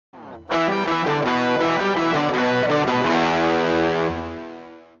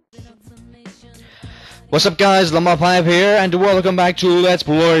What's up guys, Lamar5 here, and welcome back to Let's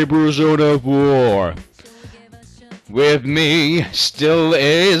Play Persona 4. With me still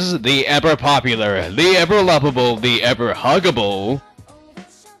is the ever popular, the ever lovable, the ever huggable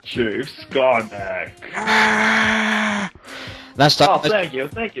Chief Scarmack. That's Oh, thank you.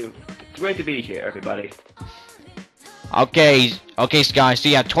 It's great to be here, everybody. Okay, guys, so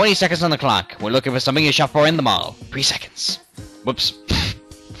you have 20 seconds on the clock. We're looking for something to shop for in the mall. 3 seconds. Whoops.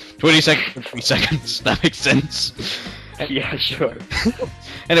 20 seconds, 3 seconds. That makes sense. Yeah, sure.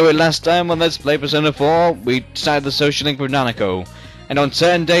 Anyway, last time on Let's Play Persona 4, we started the social link with Nanako. And on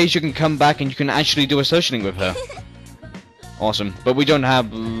certain days you can come back and you can actually do a social link with her. Awesome. But we don't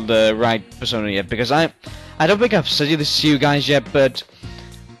have the right persona yet, because I don't think I've said this to you guys yet, but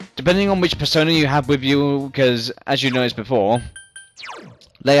depending on which persona you have with you, because as you noticed before,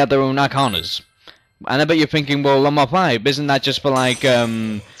 they have their own arcanas. And I bet you're thinking, well, Lamar 5, isn't that just for like,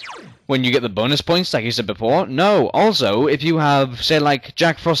 when you get the bonus points, like you said before? No, also, if you have, say, like,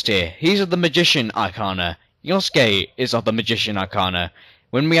 Jack Frost here, he's of the Magician Arcana. Yosuke is of the Magician Arcana.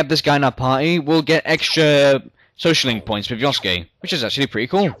 When we have this guy in our party, we'll get extra social link points with Yosuke, which is actually pretty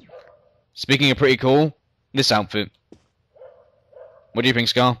cool. Speaking of pretty cool, this outfit. What do you think,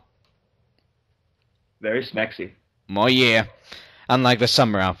 Scar? Very smexy. Oh yeah. Unlike the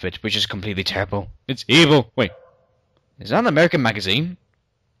summer outfit, which is completely terrible. It's evil. Wait. Is that an American magazine?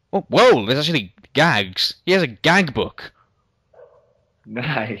 Oh, whoa, there's actually gags. He has a gag book.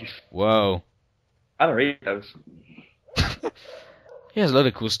 Nice. Whoa. I don't read those. He has a lot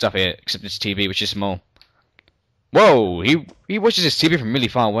of cool stuff here, except his TV, which is small. Whoa, he watches his TV from really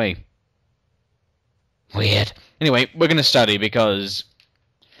far away. Weird. Anyway, we're gonna study because...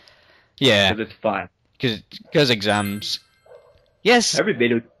 yeah. Because it's fun. Because exams. Yes. Every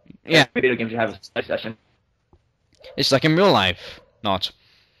video game should have a study session. It's like in real life. Not.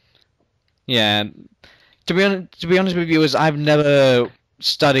 Yeah. To be honest with you, I've never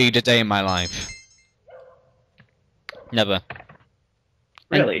studied a day in my life. Never.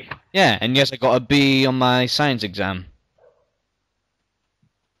 Really? Yeah, and yes, I got a B on my science exam.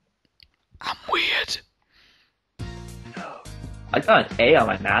 I'm weird. No. I got an A on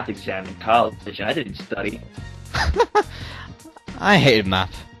my math exam in college, and I didn't study. I hated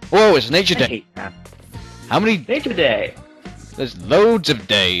math. Whoa, it's Nature I Day. hate math. How many? Nature Day. There's loads of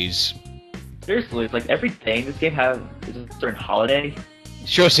days. Seriously, it's like every day in this game has a certain holiday.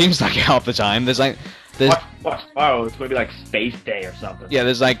 Sure seems like it half the time. There's Watch tomorrow, it's gonna be like Space Day or something. yeah,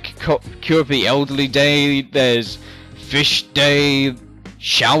 there's like Cure for the Elderly Day. There's Fish Day,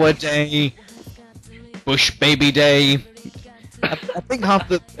 Shower Day, Bush Baby Day. I think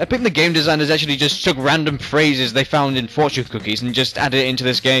the game designers actually just took random phrases they found in fortune cookies and just added it into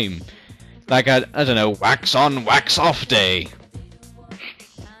this game. Like I don't know, wax on, wax off day.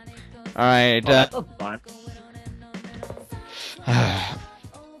 Alright, that's fun.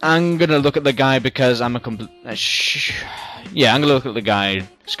 I'm gonna look at the guy because I'm a yeah, I'm gonna look at the guy.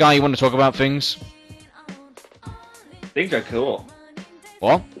 Sky, you want to talk about things? Things are cool.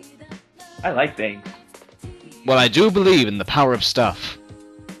 What? I like things. Well, I do believe in the power of stuff.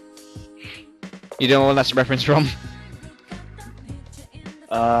 You know what that's a reference from?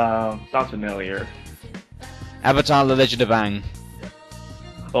 Sounds familiar. Avatar: The Legend of Aang.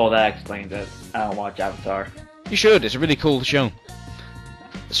 Oh, that explains it. I don't watch Avatar. You should, it's a really cool show.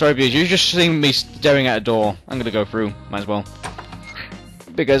 Sorry, Beers, you're just seeing me staring at a door. I'm gonna go through, might as well.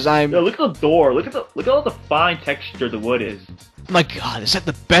 Because I'm... Yo, look at the door, look at all the fine texture the wood is. My god, it's like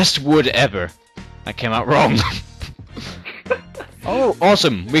the best wood ever. I came out wrong. Oh,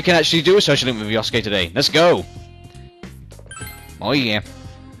 awesome. We can actually do a social link with Yosuke today. Let's go. Oh, yeah.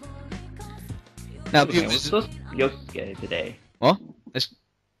 Now, Okay, let's Yosuke today. What? Let's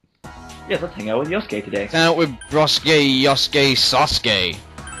Yes, let's hang out with Yosuke today. hang out with Brosuke, Yosuke, Sasuke.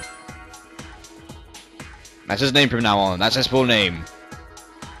 That's his name from now on. That's his full name.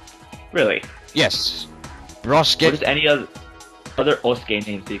 Really? Yes. What Brosuke. is any other Osuke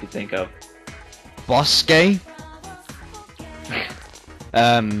names that you could think of? Bosuke.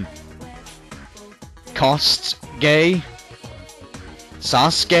 Kostge.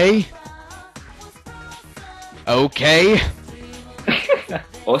 Sasuke. Okay.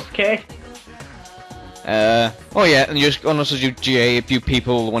 Osuke? Oh yeah, and you can also do GA if you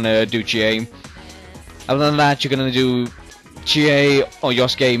people want to do GA. Other than that, you're gonna do GA or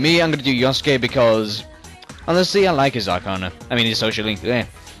Yosuke. Me, I'm gonna do Yosuke because honestly, I like his Arcana. I mean, his social link. Yeah.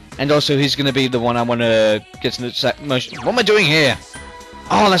 And also, he's gonna be the one I want to get to the most. What am I doing here?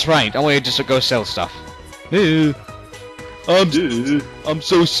 Oh, that's right. I want to just go sell stuff. Ooh. I'm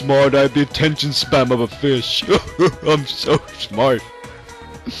so smart. I have the attention span of a fish. I'm so smart.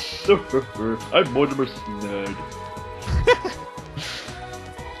 I'm Mortimer Snug.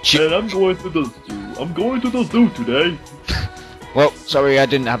 And I'm going to the zoo. I'm going to the zoo today. Well, sorry, I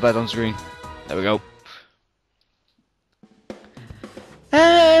didn't have that on screen. There we go.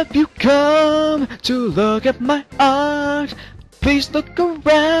 Have you come to look at my art? Please look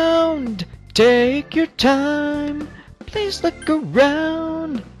around. Take your time. Please look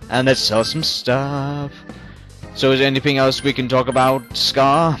around. And let's sell some stuff. So is there anything else we can talk about,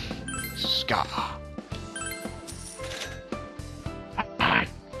 Scar? Scar.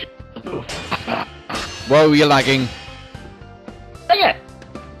 Whoa, you're lagging. Oh yeah.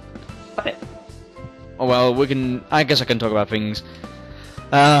 Okay. Oh well, we can. I guess I can talk about things.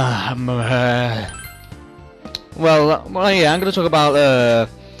 Well, yeah, I'm gonna talk about the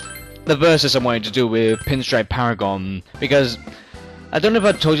versus I'm wanting to do with Pinstripe Paragon, because I don't know if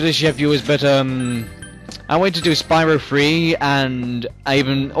I told you this yet, viewers, but I wanted to do Spyro 3, and I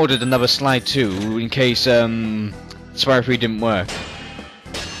even ordered another slide too in case Spyro 3 didn't work.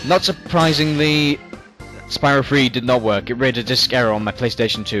 Not surprisingly, Spyro 3 did not work. It read a disk error on my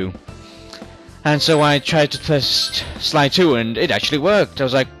PlayStation 2. And so I tried to test Slide 2 and it actually worked. I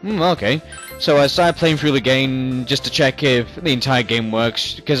was like, okay. So I started playing through the game just to check if the entire game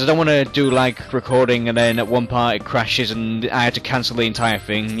works, because I don't want to do like recording and then at one part it crashes and I had to cancel the entire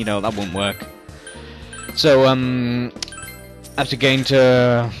thing. You know, that won't work. So after getting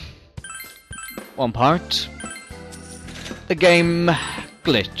to one part, the game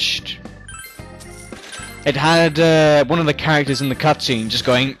glitched. It had one of the characters in the cutscene just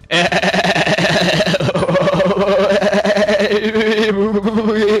going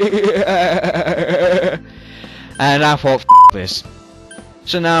and I thought, F this.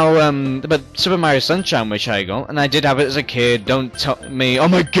 So now, but Super Mario Sunshine, which I got, and I did have it as a kid, don't tell me, oh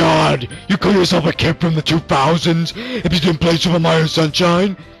my god, you call yourself a kid from the 2000s if you didn't play Super Mario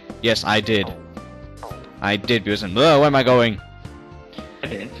Sunshine? Yes, I did. I did, because, where am I going? I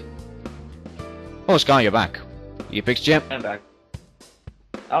didn't. Oh, Scar, you're back. You fixed yet? I'm back.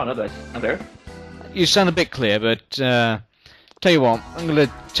 Oh no, guys, I'm there. You sound a bit clear, but, tell you what, I'm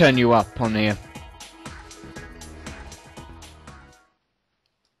gonna turn you up on here.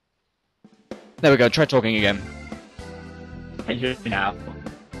 There we go, try talking again. I hear you now.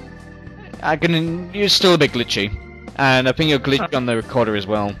 You're still a bit glitchy. And I think you're glitchy on the recorder as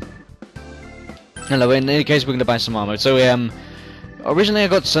well. Hello, in any case we're gonna buy some armor. So, originally I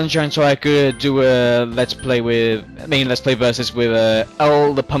got Sunshine so I could do a Let's Play versus with,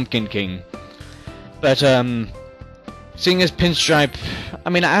 El the Pumpkin King. But, seeing as Pinstripe...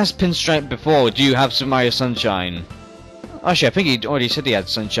 I mean, I asked Pinstripe before, do you have Super Mario Sunshine? Actually, I think he already said he had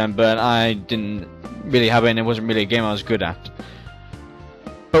Sunshine, but I didn't really have it, and it wasn't really a game I was good at.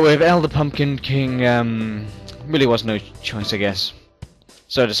 But with El the Pumpkin King, really was no choice, I guess.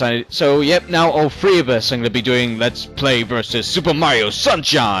 So I decided, yep, now all three of us are going to be doing Let's Play versus Super Mario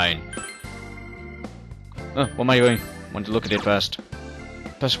Sunshine! Oh, what am I doing? I want to look at it first.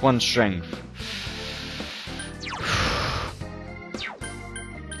 +1 strength.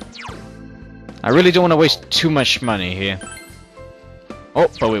 I really don't want to waste too much money here. Oh,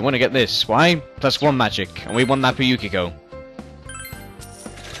 but we want to get this. Why? +1 magic, and we want that for Yukiko.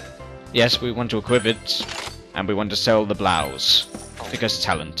 Yes, we want to equip it, and we want to sell the blouse, because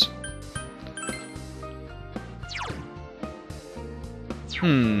talent.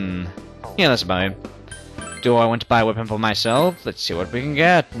 Yeah, that's about it. Do I want to buy a weapon for myself? Let's see what we can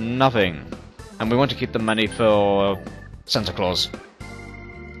get. Nothing. And we want to keep the money for Santa Claus.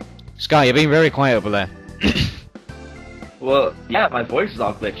 Sky, you're being very quiet over there. Well, yeah, my voice is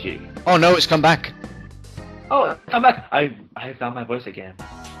all glitchy. Oh no, it's come back. Oh, come back! I found my voice again.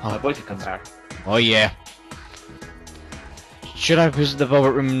 Oh. My voice has come back. Oh yeah. Should I visit the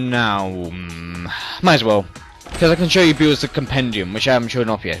Velvet Room now? Might as well. Because I can show you viewers the compendium, which I haven't shown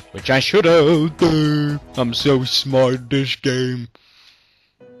off yet. Which I should have. I'm so smart at this game.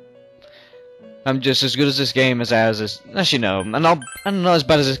 I'm just as good as this game as I was. Actually, no. I'm not as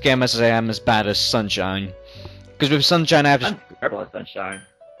bad as this game as I am as bad as Sunshine. Because with Sunshine, I have to. I'm terrible at Sunshine.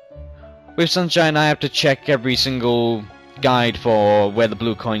 With Sunshine, I have to check every single guide for where the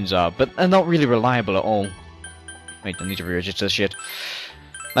blue coins are, but they're not really reliable at all. Wait, I need to re-register this shit.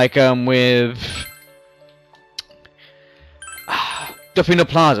 Like with Delfino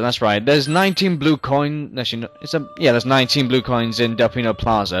Plaza. That's right. There's 19 blue coins. Actually, no, there's 19 blue coins in Delfino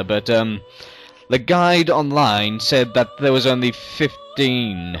Plaza, but the guide online said that there was only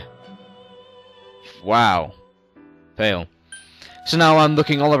 15. Wow. Fail. So now I'm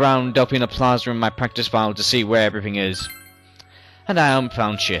looking all around Delfino Plaza in my practice file to see where everything is. And I haven't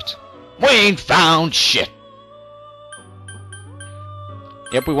found shit. We ain't found shit!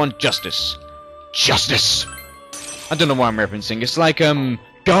 Yep, we want justice. Justice! I don't know what I'm referencing. It's like, go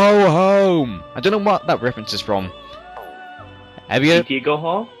home! I don't know what that reference is from. Have you... ET Go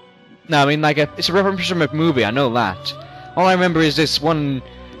Home? No, I mean, like, it's a reference from a movie, I know that. All I remember is this one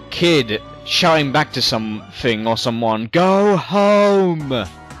kid shouting back to something or someone, "Go home!"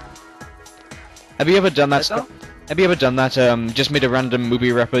 Have you ever done that? Have you ever done that? Just made a random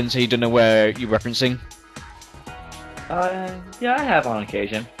movie reference and you don't know where you're referencing? Yeah, I have on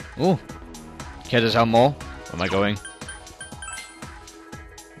occasion. Ooh. Care to tell more? Where am I going?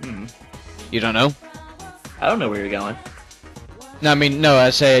 You don't know? I don't know where you're going. No, I mean, no,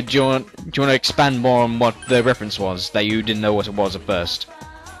 I said, do you want to expand more on what the reference was, that you didn't know what it was at first?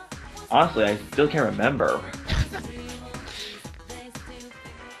 Honestly, I still can't remember.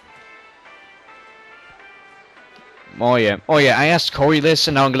 Oh yeah, I asked Corey this,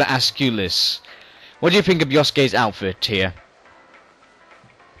 and now I'm gonna ask you this. What do you think of Yosuke's outfit here?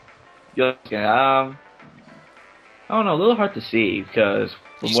 Yosuke, I don't know, a little hard to see, because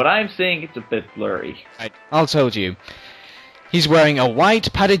from what I'm seeing, it's a bit blurry. I'll tell you. He's wearing a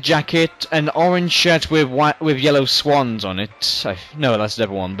white padded jacket, an orange shirt with yellow swans on it. No, that's a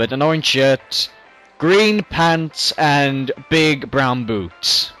different one. But an orange shirt, green pants, and big brown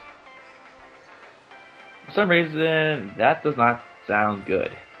boots. For some reason, that does not sound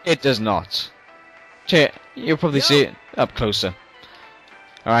good. It does not. Here, you'll probably see it up closer.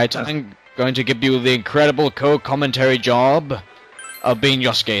 Alright, I'm going to give you the incredible co-commentary job of being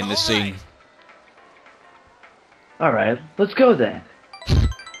Yosuke in this scene. Alright, let's go then.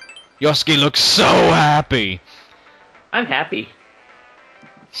 Yosuke looks so happy. I'm happy.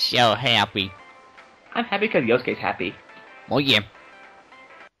 So happy. I'm happy because Yosuke's happy. Oh yeah.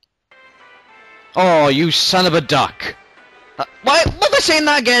 Oh, you son of a duck. Why am I saying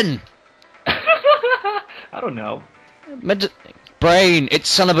that again? I don't know. Brain, it's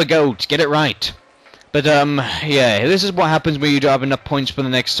son of a goat. Get it right. But, yeah, this is what happens when you don't have enough points for the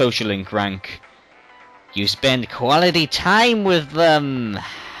next social link rank. You spend quality time with them.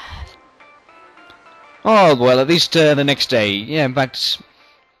 Oh, well, at least the next day. Yeah, in fact,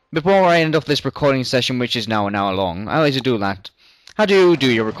 before I end off this recording session, which is now an hour long, I like to do that. How do you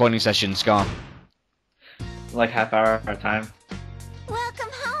do your recording session, Scar? Like half hour at a time. Welcome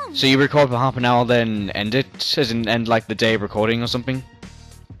home. So you record for half an hour, then end it? As in end like the day of recording or something?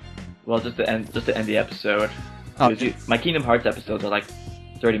 Well, just to end the episode. Oh. My Kingdom Hearts episodes are like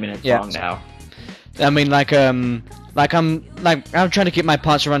 30 minutes long now. I mean, I'm trying to keep my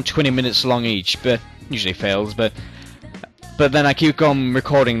parts around 20 minutes long each, but usually fails. But then I keep on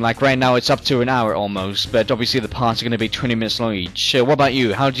recording. Like right now, it's up to an hour almost. But obviously, the parts are going to be 20 minutes long each. What about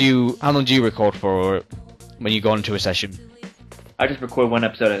you? How long do you record for when you go into a session? I just record one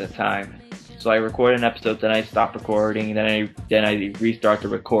episode at a time. So I record an episode, then I stop recording, then I restart the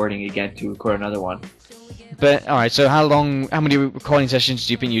recording again to record another one. But alright, so how many recording sessions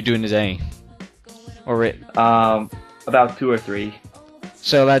do you think you do in a day? Or about 2 or 3.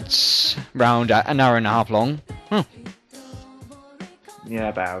 So that's around an hour and a half long. Yeah,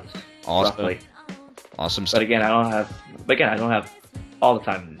 about. Awesome. Roughly. Awesome stuff. But again, I don't have all the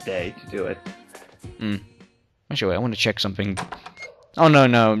time in the day to do it. Actually, wait, I want to check something. Oh no,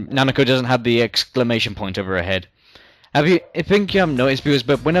 Nanako doesn't have the exclamation point over her head. I think you haven't noticed,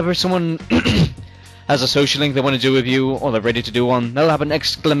 but whenever someone has a social link they want to do with you, or they're ready to do one, they'll have an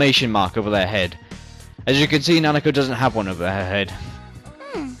exclamation mark over their head. As you can see, Nanako doesn't have one over her head.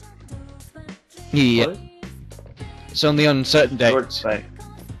 Yeah. What? It's only on certain days.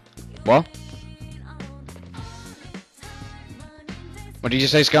 What? What did you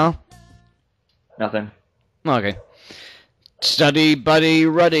say, Scar? Nothing. Okay. Study, buddy,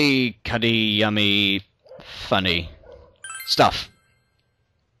 ruddy, cuddy, yummy, funny. Stuff.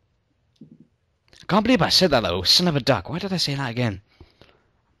 I can't believe I said that though, son of a duck. Why did I say that again?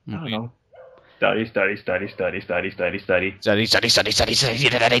 I don't know. Study. Study.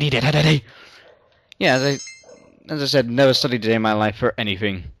 Yeah, as I said, never studied a day in my life for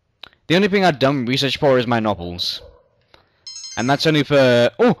anything. The only thing I've done research for is my novels. And that's only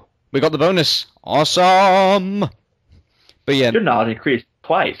for... Oh! We got the bonus! Awesome! But yeah... Your knowledge increased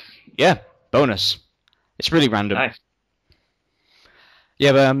twice. Yeah, bonus. It's really random. Nice.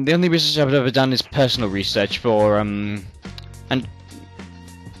 Yeah, but the only research I've ever done is personal research for, and...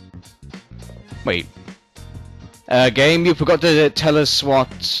 Wait. Game, you forgot to tell us why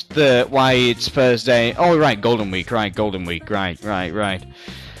it's Thursday. Oh, right, Golden Week, right.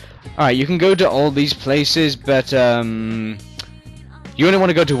 Alright, you can go to all these places, but, you only want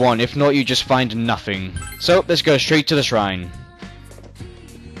to go to one. If not, you just find nothing. So, let's go straight to the shrine.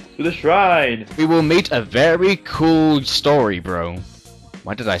 To the shrine! we will meet a very cool story, bro.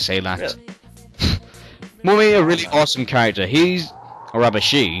 Why did I say that? Really? We'll meet a really awesome character. He's, or rather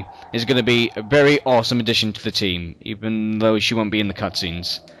she, is going to be a very awesome addition to the team, even though she won't be in the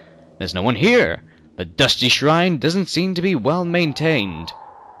cutscenes. There's no one here. The dusty shrine doesn't seem to be well maintained.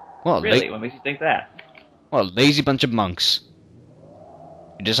 Well, Really? What makes you think that? well, lazy bunch of monks.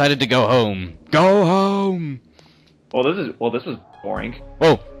 You decided to go home. Go home! Well, this was boring.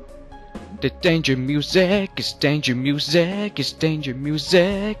 Whoa! The danger music is danger music is danger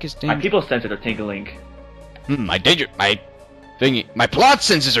music is My danger. people senses are tingling. My thingy, my plot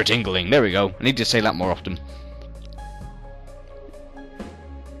senses are tingling. There we go. I need to say that more often.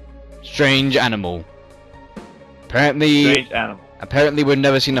 Strange animal. Apparently, Strange animal. apparently we've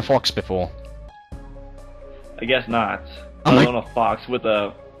never seen a fox before. I guess not. Oh I my- don't know a fox with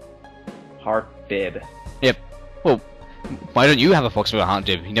a heart bib. Yep. Well, why don't you have a fox with a heart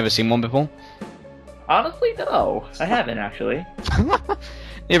dib? You never seen one before? Honestly, no. I haven't, actually.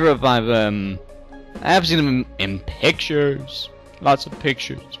 Never have I have seen them in pictures. Lots of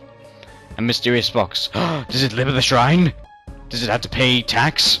pictures. A mysterious fox. Does it live at the shrine? Does it have to pay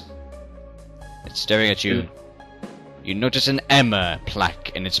tax? It's staring at you. You notice an Emma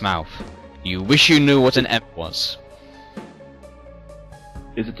plaque in its mouth. You wish you knew what an Emma was.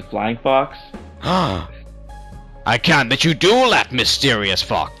 Is it the flying fox? I can't let you do that, mysterious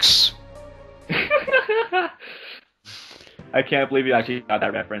fox. I can't believe you actually got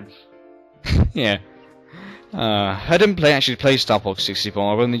that reference. Yeah. I didn't actually play Star Fox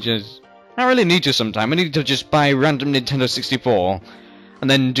 64. I really need to sometime. I need to just buy random Nintendo 64 and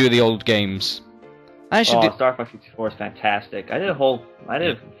then do the old games. I actually did. Star Fox 64 is fantastic. I did a full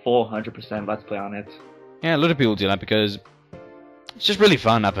 100% Let's Play on it. Yeah, a lot of people do that because it's just really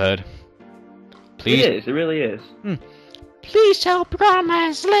fun. I've heard. Please, It is, it really is. please help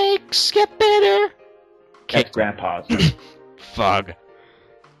Grandma's legs get better. That's Grandpa's. Fug.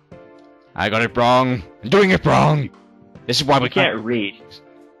 I got it wrong. I'm doing it wrong. This is why we You can't read.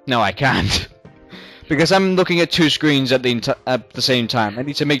 No, I can't. Because I'm looking at two screens at the same time. I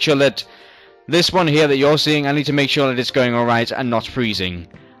need to make sure that this one here that you're seeing, I need to make sure that it's going alright and not freezing.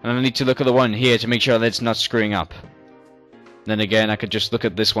 And I need to look at the one here to make sure that it's not screwing up. Then again, I could just look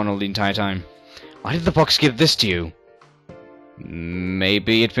at this one all the entire time. Why did the box give this to you?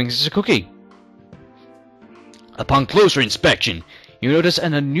 Maybe it thinks it's a cookie. Upon closer inspection, you notice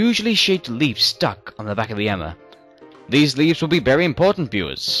an unusually shaped leaf stuck on the back of the Emma. These leaves will be very important,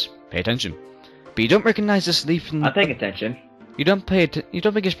 viewers. Pay attention. But you don't recognize this leaf from I'm paying attention. You don't think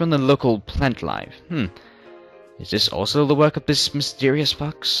it's from the local plant life. Is this also the work of this mysterious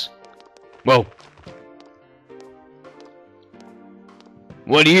fox? Whoa.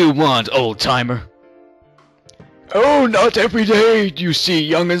 What do you want, old-timer? Oh, not every day do you see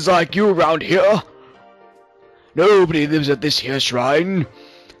young'uns like you around here. Nobody lives at this here shrine.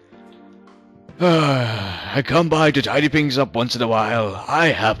 I come by to tidy things up once in a while. I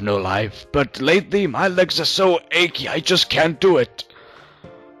have no life, but lately my legs are so achy I just can't do it.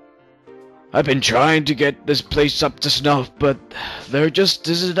 I've been trying to get this place up to snuff, but there just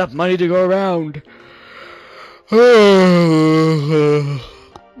isn't enough money to go around.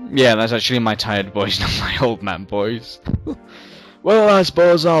 Yeah, that's actually my tired voice, not my old man voice. Well, I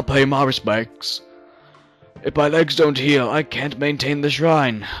suppose I'll pay my respects. If my legs don't heal, I can't maintain the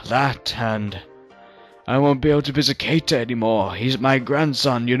shrine. That, and I won't be able to visit Keita anymore. He's my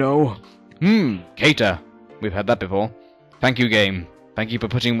grandson, you know. Keita. We've had that before. Thank you, game. Thank you for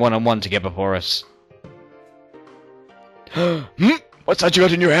putting one-on-one together for us. What's that you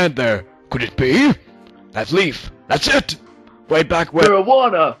got in your hand there? Could it be? That leaf. That's it! Way back where...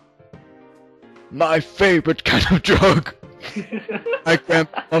 Marijuana! My favorite kind of drug. My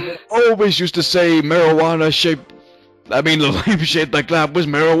grandpa always used to say marijuana shaped... I mean, the leaf shaped like that was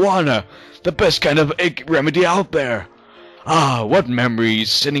marijuana. The best kind of ache remedy out there. Ah, what memories,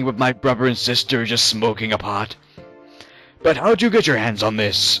 sitting with my brother and sister just smoking a pot. But how'd you get your hands on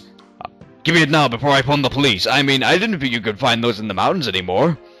this? Give me it now before I phone the police. I mean, I didn't think you could find those in the mountains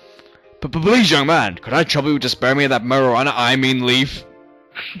anymore. But please, young man, could I trouble you to spare me that marijuana, I mean leaf?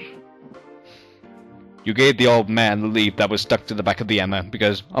 You gave the old man the leaf that was stuck to the back of the Emma,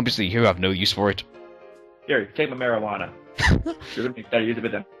 because obviously you have no use for it. Here, take my marijuana. You're gonna be better use of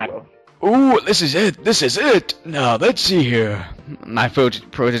it than I will. Ooh, this is it! Now, let's see here. My throat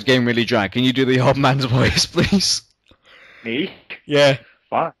is getting really dry. Can you do the old man's voice, please? Me? Yeah.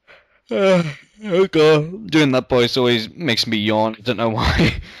 Fine. Okay. Doing that voice always makes me yawn. I don't know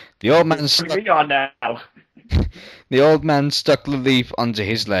why. The old man stuck... Bring me on now. The old man stuck the leaf onto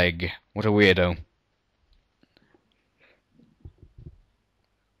his leg. What a weirdo.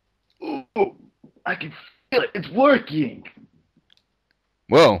 I can feel it. It's working.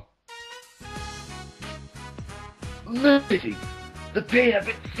 Whoa. Amazing. The pain I've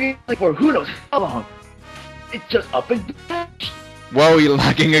been feeling for who knows how long. It's just up and down. Whoa, you're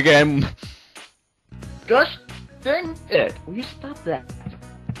lagging again. Gosh dang it. Will you stop that?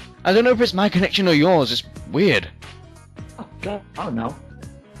 I don't know if it's my connection or yours. It's weird. Oh god, I don't know.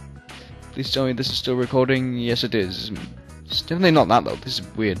 Please tell me this is still recording. Yes, it is. It's definitely not that though. This is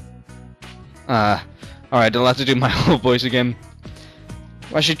weird. Alright, I'll have to do my whole voice again.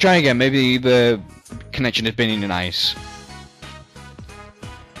 I should try again. Maybe the connection has been nice.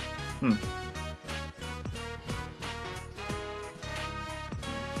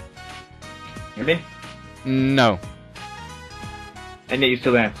 Hear me? No. And then you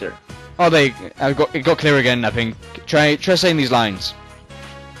still answer. Oh, it got clear again. I think. Try saying these lines.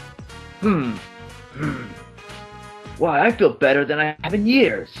 Why, I feel better than I have in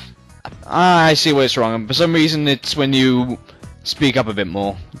years. I see where it's wrong. And for some reason, it's when you speak up a bit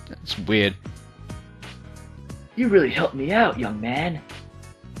more. It's weird. You really helped me out, young man.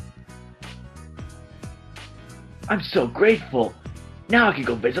 I'm so grateful. Now I can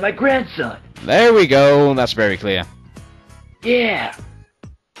go visit my grandson. There we go. That's very clear. Yeah.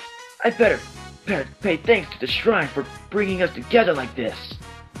 I better pay thanks to the shrine for bringing us together like this.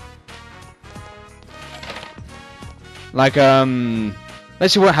 Like,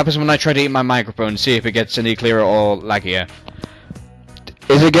 let's see what happens when I try to eat my microphone, see if it gets any clearer or laggier.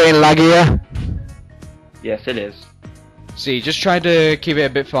 Is it getting laggier? Yes, it is. See, just try to keep it a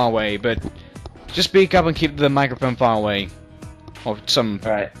bit far away, but just speak up and keep the microphone far away. Or some...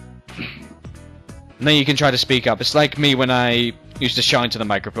 Alright. And then you can try to speak up. It's like me when I used to shout into the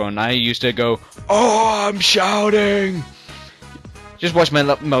microphone. I used to go, "Oh, I'm shouting!" Just watch my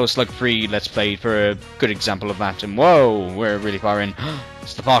most like free Let's Play for a good example of that. And whoa, we're really far in.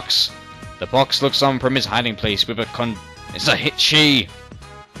 It's the fox. The fox looks on from his hiding place with a It's a she.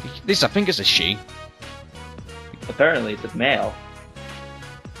 At least I think it's a she. Apparently, it's a male.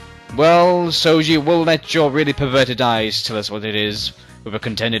 Well, Soji, we'll let your really perverted eyes tell us what it is with a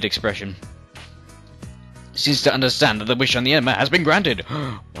contented expression. Seems to understand that the wish on the Emma has been granted.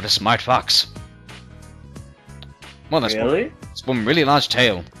 What a smart fox. Well, that's Really? It's one really large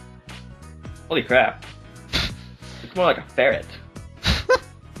tail. Holy crap. It's more like a ferret.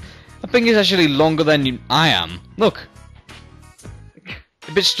 I think it's actually longer than I am. Look.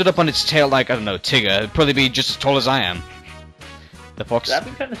 If it stood up on its tail like, I don't know, Tigger, it'd probably be just as tall as I am. The fox... That'd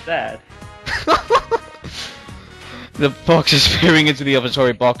be kind of sad. The fox is peering into the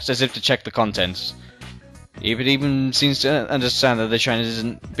observatory box as if to check the contents. It even seems to understand that the shrine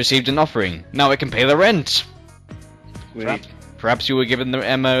isn't received an offering. Now it can pay the rent! Sweet. Perhaps you were given the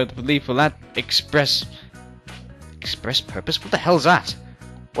Emma the belief for that express purpose? What the hell's that?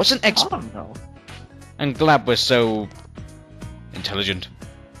 What's an I don't know. And glad we're so intelligent.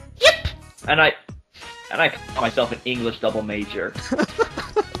 Yep. And I call myself an English double major.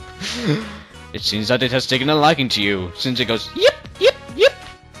 It seems that it has taken a liking to you, since it goes yip yip yip.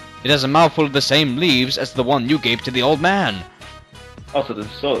 It has a mouthful of the same leaves as the one you gave to the old man. So the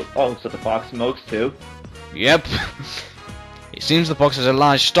fox smokes too. Yep. It seems the fox has a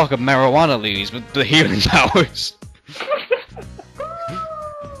large stock of marijuana leaves with the healing powers.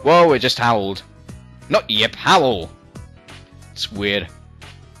 Whoa, it just howled. Not yip, howl. It's weird.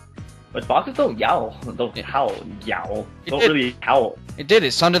 But foxes don't yowl. Don't howl. Yowl. It Don't did. really howl. It did,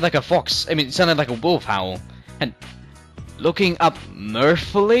 it sounded like a fox. I mean, it sounded like a wolf howl. And looking up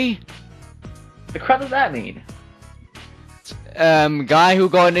mirthfully? The crap does that mean? Guy who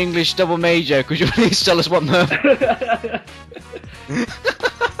got an English double major, could you please tell us what mirth...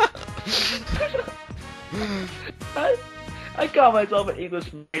 I call myself an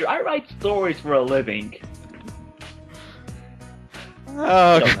English major. I write stories for a living.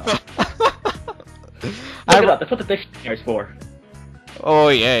 Oh, Don't know. I Look it up. That's what the dictionary's for. Oh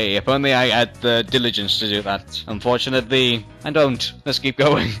yay, if only I had the diligence to do that. Unfortunately, I don't. Let's keep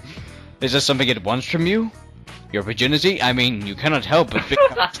going. Is there something it wants from you? Your virginity? I mean, you cannot help but think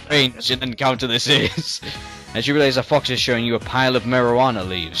how strange an encounter this is. As you realize a fox is showing you a pile of marijuana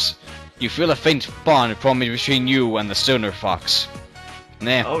leaves. You feel a faint bond forming between you and the stoner fox.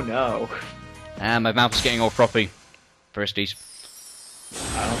 There. Oh no. My mouth is getting all frothy. Firsties.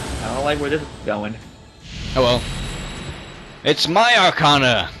 I don't like where this is going. Oh well. It's my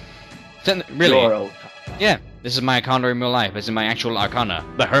arcana! Really? Your old. Yeah, this is my arcana in real life. This is my actual arcana.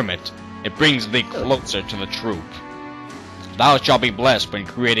 The Hermit. It brings thee closer to the truth. Thou shalt be blessed when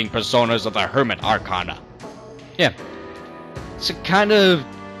creating personas of the Hermit Arcana. Yeah. It's a kind of...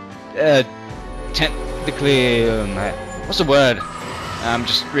 technically... what's the word? I'm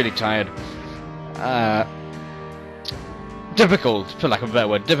just really tired. difficult, for lack of a better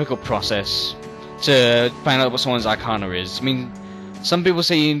word, difficult process to find out what someone's arcana is. I mean, some people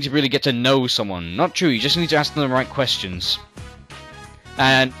say you need to really get to know someone. Not true, you just need to ask them the right questions.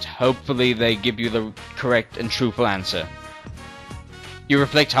 And hopefully they give you the correct and truthful answer. You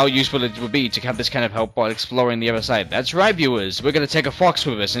reflect how useful it would be to have this kind of help while exploring the other side. That's right, viewers, we're going to take a fox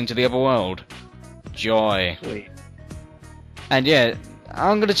with us into the other world. Joy. Sweet. And yeah,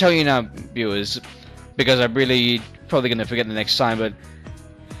 I'm going to tell you now, viewers, because I'm really probably going to forget the next time, but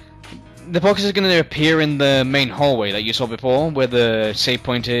the fox is going to appear in the main hallway that you saw before, where the save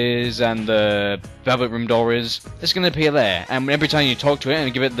point is and the velvet room door is. It's going to appear there, and every time you talk to it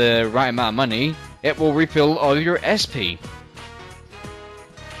and give it the right amount of money, it will refill all of your SP.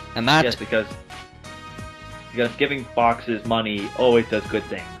 And that... Yes, because giving foxes money always does good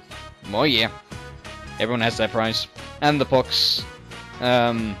things. Oh yeah. Everyone has their price. And the fox,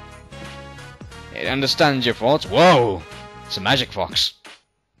 it understands your thoughts. Whoa! It's a magic fox.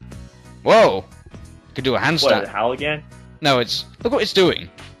 Whoa! Could do a handstand. What, howl again? No, it's... Look what it's doing.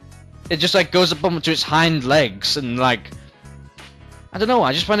 It just like goes up onto its hind legs and like... I don't know,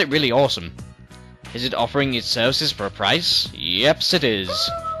 I just find it really awesome. Is it offering its services for a price? Yeps, it is.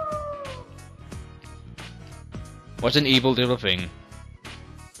 What an evil little thing.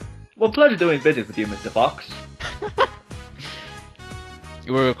 Well, pleasure doing business with you, Mr. Fox.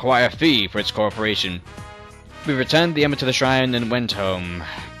 You will require a fee for its cooperation. We returned the ember to the shrine and went home.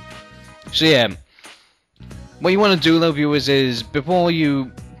 So yeah, what you want to do, though, viewers, is before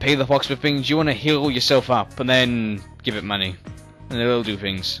you pay the fox for things, you want to heal yourself up and then give it money, and it'll do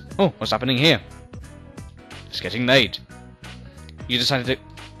things. Oh, what's happening here? It's getting late. You decided to...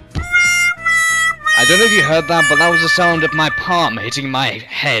 I don't know if you heard that, but that was the sound of my palm hitting my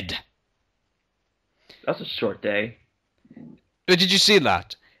head. That's a short day. But did you see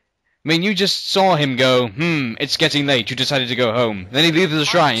that? I mean, you just saw him go, it's getting late, you decided to go home. Then he leaves the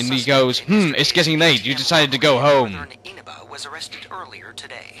shrine and he goes, it's getting late, you decided to go home. Inaba was arrested earlier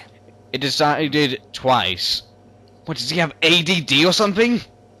today. It decided twice. What, does he have ADD or something?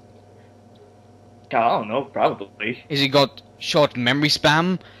 God, I don't know, probably. Has he got short memory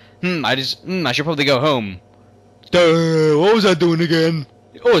spam? I should probably go home. What was I doing again?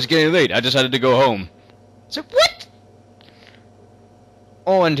 Oh, it's getting late, I decided to go home. So, what?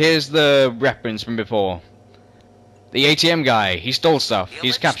 Oh, and here's the reference from before. The ATM guy, he stole stuff,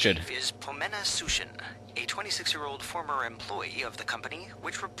 he's captured. The alleged thief is Pomena Sushin, a 26-year-old former employee of the company,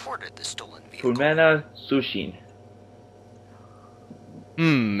 which reported the stolen vehicle. Pomena Sushin.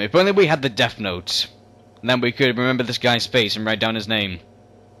 If only we had the death note. Then we could remember this guy's face and write down his name.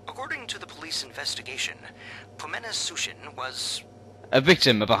 According to the police investigation, Pomena Sushin was A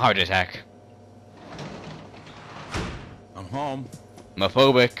victim of a heart attack. I'm home.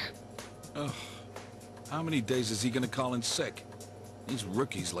 Homophobic. Ugh. How many days is he gonna call in sick? These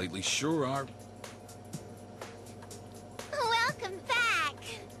rookies lately sure are. Welcome back.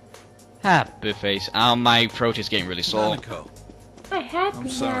 Happy face. Oh, my throat is getting really sore. Nanako, I'm happy I'm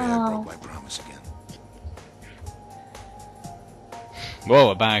sorry I now. broke my promise again.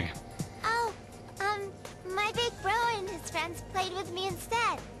 Whoa, a bag. Oh, my big bro and his friends played with me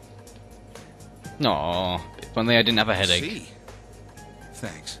instead. Aw, if only I didn't have a headache. See?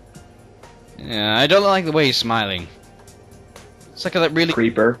 Thanks. Yeah, I don't like the way he's smiling. It's like that really...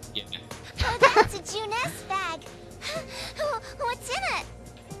 Creeper. Yeah. Oh, that's a Juness bag. What's in it?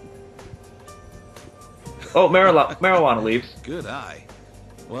 Oh, marijuana leaves. Good eye.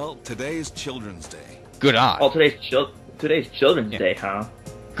 Well, today's Children's Day. Good eye. Oh, today's Children's Yeah. Day, huh?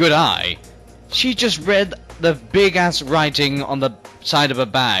 Good eye. She just read the big-ass writing on the side of a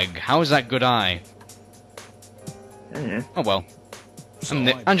bag. How is that good eye? Oh well. So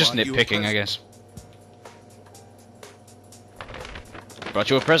I'm just I brought you a nitpicking, I present. guess. Brought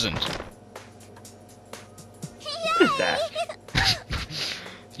you a present. What is that?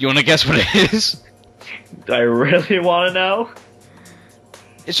 You wanna guess what it is? Do I really want to know?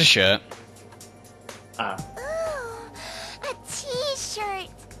 It's a shirt. Ah, Ooh, a T-shirt.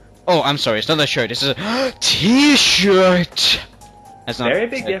 Oh, I'm sorry, it's not a shirt, it's a T-shirt! That's not... very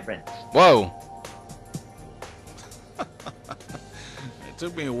big difference. Whoa. It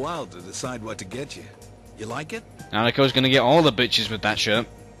took me a while to decide what to get you. You like it? Nanako's gonna get all the bitches with that shirt.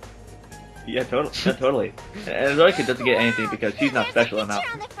 Yeah, totally. Yeah, totally. And Zoika doesn't get anything because he's not There's special a enough.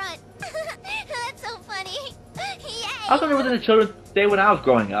 picture on the front. That's so funny. Yay. How come it wasn't a Children's Day when I was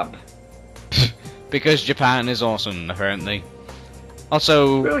growing up? Because Japan is awesome, apparently.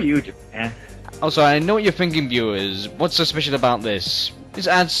 Also, Real you, Japan. I know what you're thinking, viewers. What's so special about this? This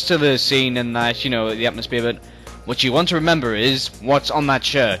adds to the scene and that, you know, the atmosphere, but what you want to remember is what's on that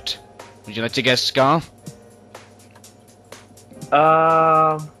shirt. Would you like to guess, Scar?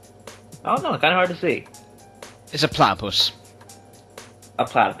 I don't know. Kind of hard to see. It's a platypus. A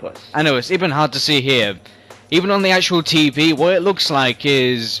platypus. I know, it's even hard to see here. Even on the actual TV, what it looks like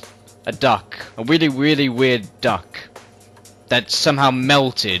is a duck. A really, really weird duck. That's somehow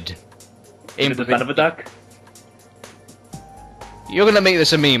melted. Is it the son of a duck? You're gonna make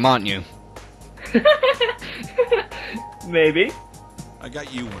this a meme, aren't you? Maybe. I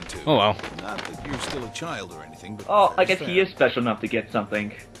got you one too. Oh well. Not that you're still a child or anything, but Oh, I that's guess fair. he is special enough to get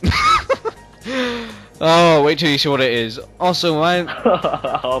something. Oh, wait till you see what it is. Also,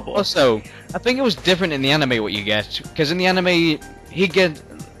 Oh boy. Also, I think it was different in the anime what you get, because in the anime he get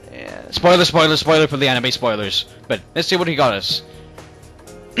spoiler for the anime spoilers. But let's see what he got us.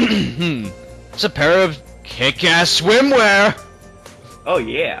 It's a pair of kick-ass swimwear. Oh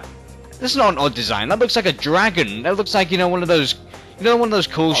yeah. This is not an odd design. That looks like a dragon. That looks like one of those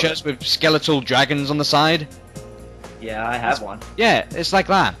cool shirts with skeletal dragons on the side. Yeah, I have one. Yeah, it's like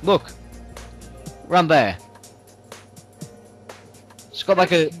that. Look, around there. It's got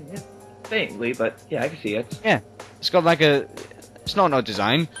like a Faintly, but yeah, I can see it. It's got like a. It's not an odd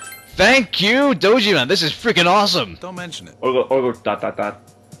design. Thank you, Dojima. This is freaking awesome. Don't mention it. Or dot dot dot.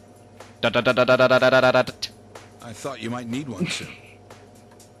 I thought you might need one soon.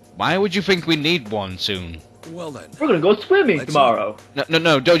 Why would you think we need one soon? Well then. We're gonna go swimming Let's tomorrow.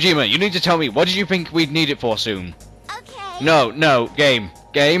 No, Dojima. You need to tell me. What did you think we'd need it for soon? Okay. No, game.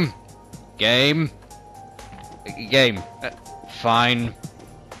 Fine.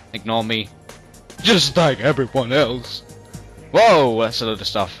 Ignore me. Just like everyone else. Whoa, that's a load of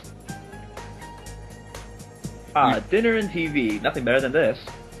stuff. Dinner and TV. Nothing better than this.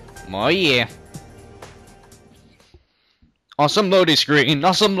 Oh yeah. Awesome loading screen,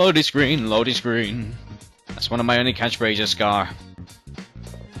 loading screen. That's one of my only catchphrases, Scar.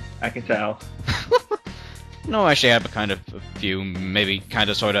 I can tell. No, actually I have a few, maybe,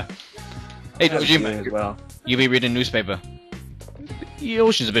 kinda, sorta. Hey, I have a few as Dojima, well. you be reading newspaper. The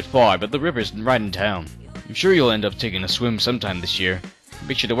ocean's a bit far, but the river's right in town. I'm sure you'll end up taking a swim sometime this year.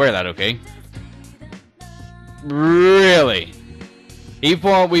 Make sure to wear that, okay? Really? He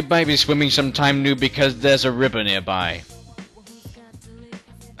thought we might be swimming sometime new because there's a river nearby.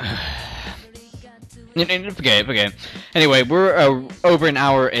 Forget it. Anyway, we're over an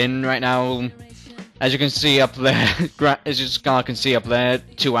hour in right now. As you can see up there, as you can see up there,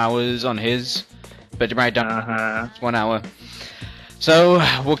 2 hours on his. But right down, it's 1 hour. So,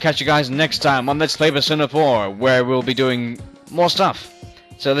 we'll catch you guys next time on Let's Play Persona 4, where we'll be doing more stuff.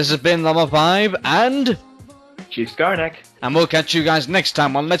 So this has been Level 5, and Chief Skarnek. we'll catch you guys next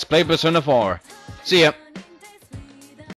time on Let's Play Persona 4. See ya!